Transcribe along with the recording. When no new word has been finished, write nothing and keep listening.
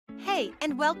Hi,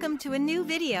 and welcome to a new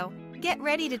video. Get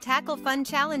ready to tackle fun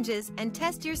challenges and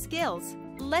test your skills.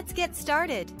 Let's get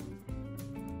started.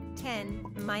 10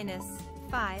 minus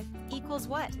 5 equals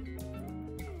what?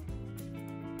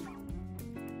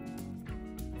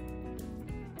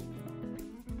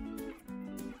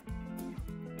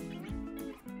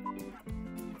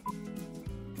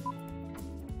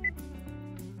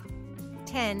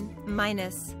 Ten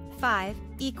minus 5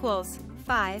 equals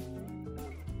 5.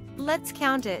 Let's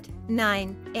count it.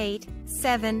 9, 8,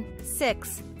 7,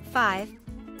 6, 5.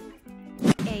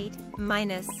 8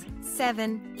 minus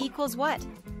 7 equals what?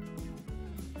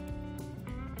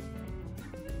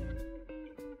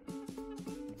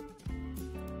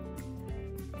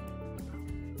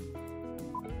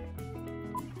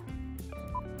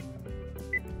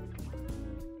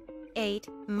 Eight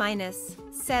minus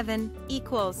 7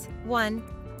 equals 1.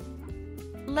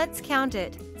 Let's count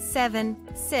it. 7,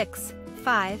 6,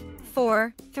 5,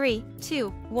 4, 3, 2,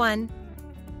 1.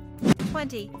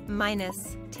 20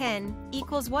 minus 10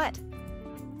 equals what?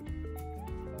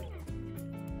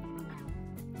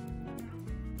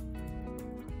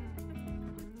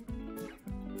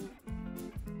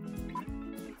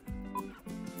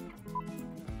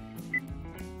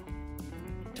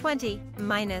 Twenty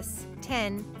minus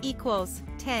 10 equals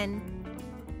 10.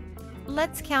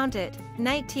 Let's count it.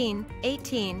 19,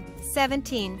 18,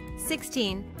 17,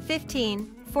 16,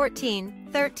 15, 14,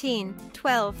 13,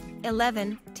 12,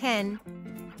 11, 10.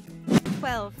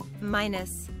 12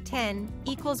 minus 10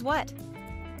 equals what?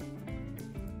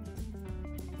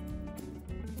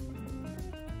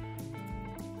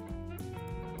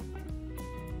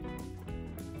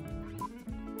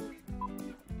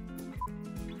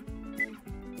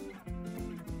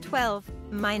 Twelve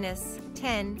minus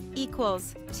 10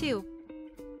 equals 2.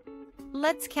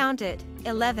 Let's count it.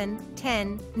 11,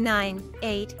 10, 9,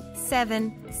 8,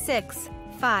 7, 6,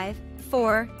 5,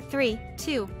 4, 3,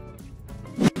 2.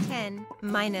 10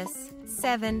 minus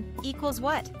 7 equals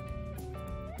what?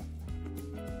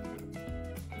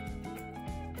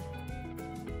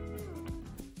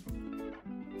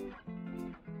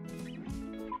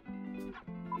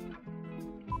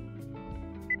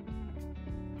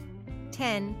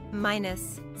 Ten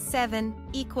minus 7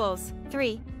 equals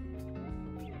 3.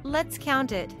 Let's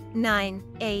count it. 9,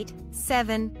 8,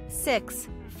 7, 6,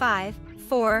 5,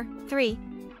 4, 3.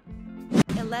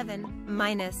 11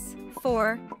 minus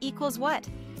 4 equals what?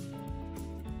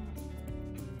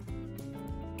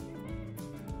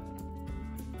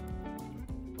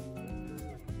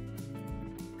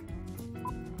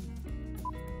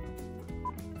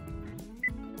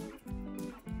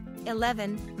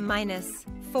 Eleven minus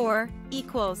 4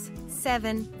 equals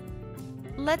 7.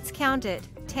 Let's count it.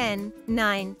 10,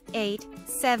 9, 8,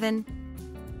 7.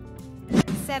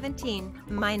 17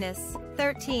 minus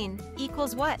 13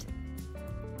 equals what?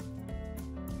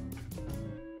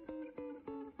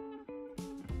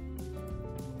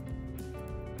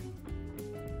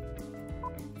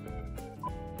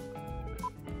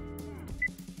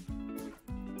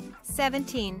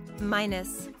 Seventeen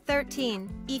minus 13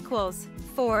 equals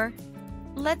 4.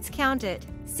 Let's count it.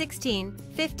 16,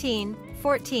 15,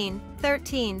 14,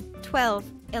 13, 12,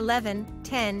 11,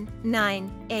 10,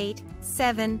 9, 8,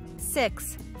 7,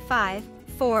 6, 5,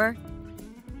 4.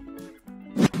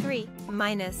 3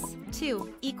 minus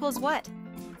 2 equals what?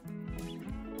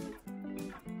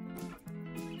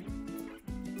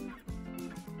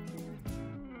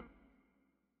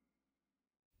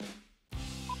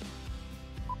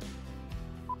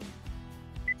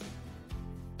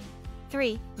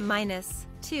 Three minus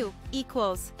 2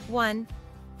 equals 1.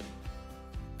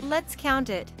 Let's count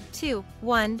it. 2,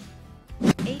 1.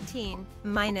 18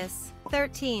 minus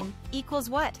 13 equals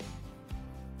what?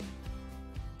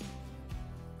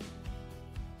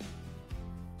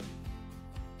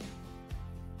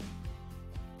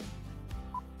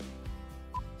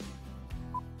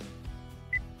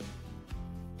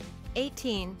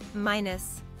 Eighteen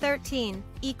minus 13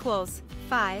 equals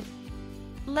 5.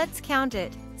 Let's count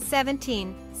it.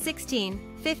 17,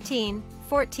 16, 15,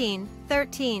 14,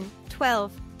 13,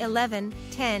 12, 11,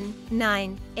 10,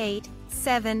 9, 8,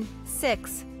 7,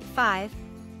 6, 5.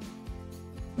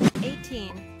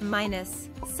 18 minus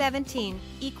 17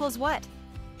 equals what?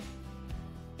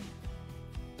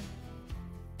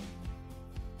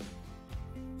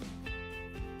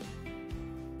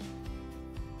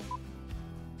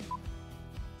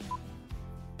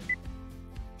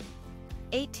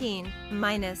 Eighteen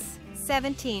minus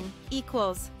 17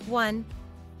 equals 1.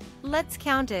 Let's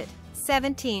count it.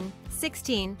 17,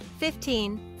 16,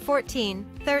 15, 14,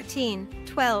 13,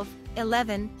 12,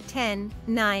 11, 10,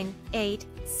 9, 8,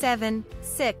 7,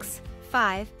 6,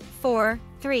 5, 4,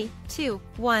 3, 2,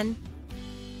 1.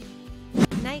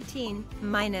 19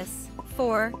 minus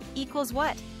 4 equals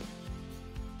what?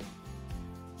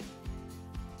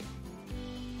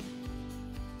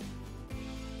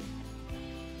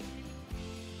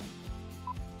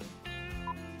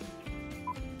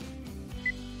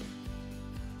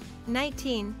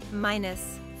 "19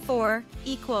 minus 4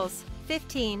 equals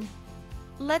 15.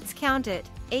 Let's count it.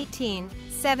 18,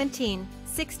 17,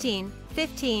 16,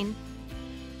 15.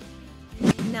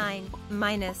 9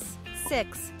 minus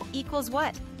 6 equals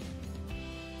what?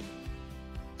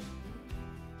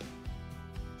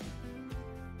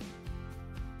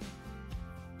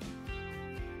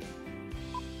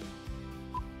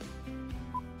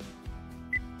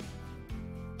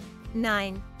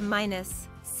 "9 minus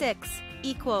 6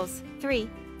 equals 3.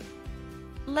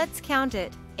 Let's count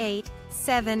it. 8,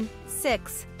 7,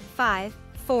 6, 5,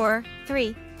 4,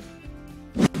 3.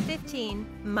 15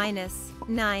 minus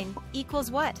 9 equals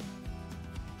what?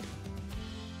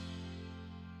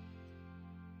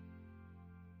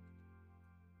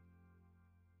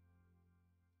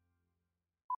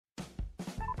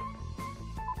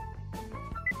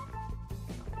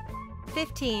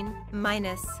 "15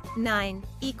 minus 9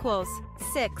 equals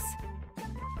 6.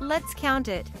 Let's count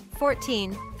it.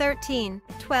 14, 13,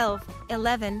 12,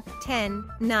 11,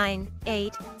 10, 9,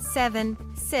 8, 7,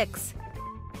 6.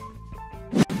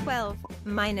 12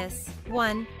 minus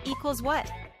 1 equals what?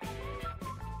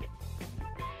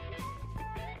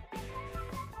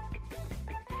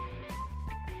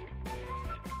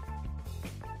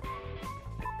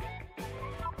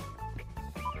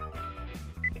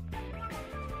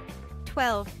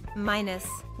 "12 minus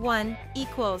 1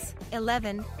 equals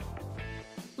 11.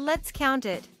 Let's count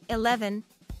it. 11.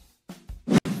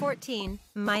 14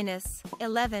 minus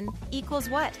 11 equals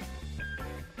what?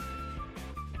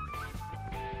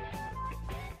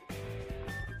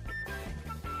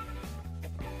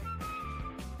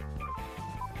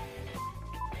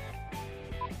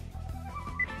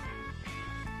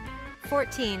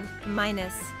 "14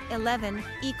 minus 11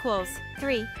 equals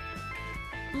 3.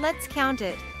 Let's count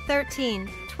it. 13,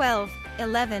 12,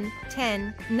 11,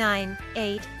 10, 9,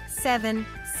 8, 7,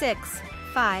 6,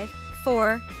 5,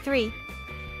 4, 3.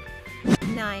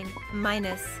 9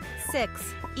 minus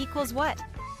 6 equals what?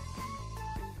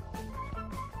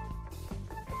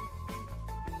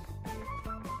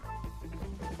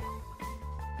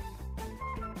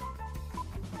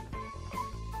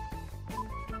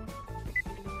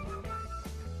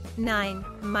 "9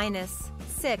 minus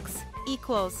 6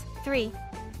 equals 3.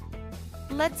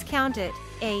 Let's count it.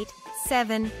 8,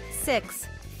 7, 6,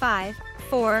 5,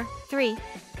 4, 3.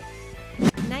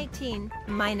 19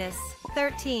 minus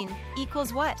 13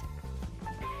 equals what?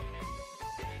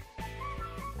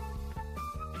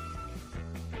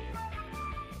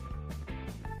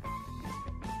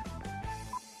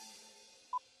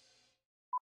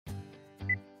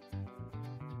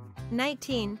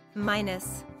 "19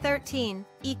 minus 13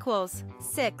 equals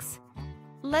 6.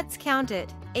 Let's count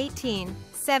it. 18,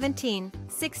 17,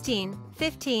 16,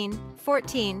 15,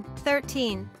 14,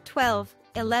 13, 12,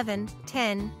 11,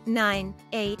 10, 9,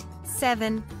 8,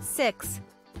 7, 6.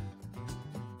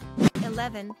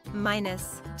 11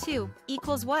 minus 2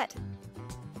 equals what?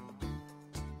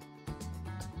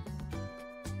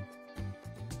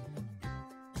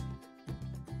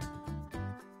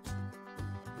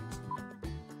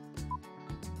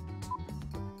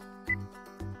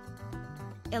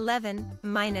 "11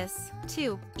 minus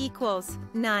 2 equals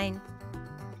 9.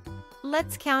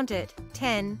 Let's count it.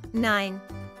 10, 9.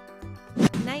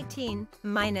 19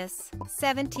 minus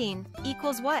 17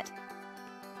 equals what?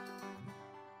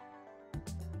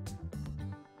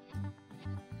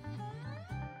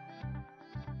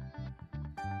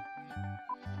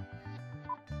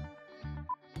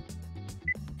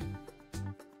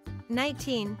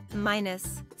 "19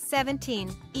 minus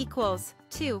 17 equals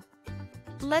 2.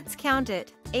 Let's count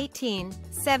it. 18,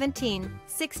 17,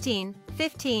 16,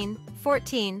 15,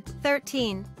 14,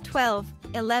 13, 12,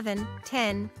 11,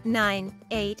 10, 9,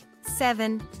 8,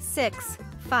 7, 6,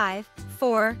 5,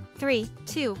 4, 3,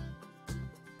 2.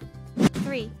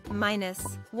 3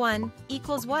 minus 1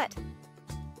 equals what?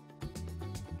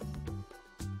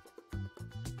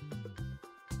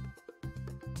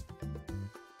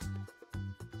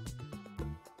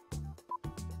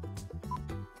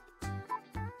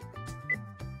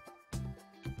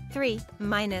 "3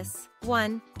 minus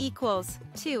 1 equals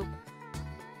 2.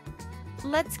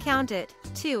 Let's count it.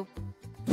 2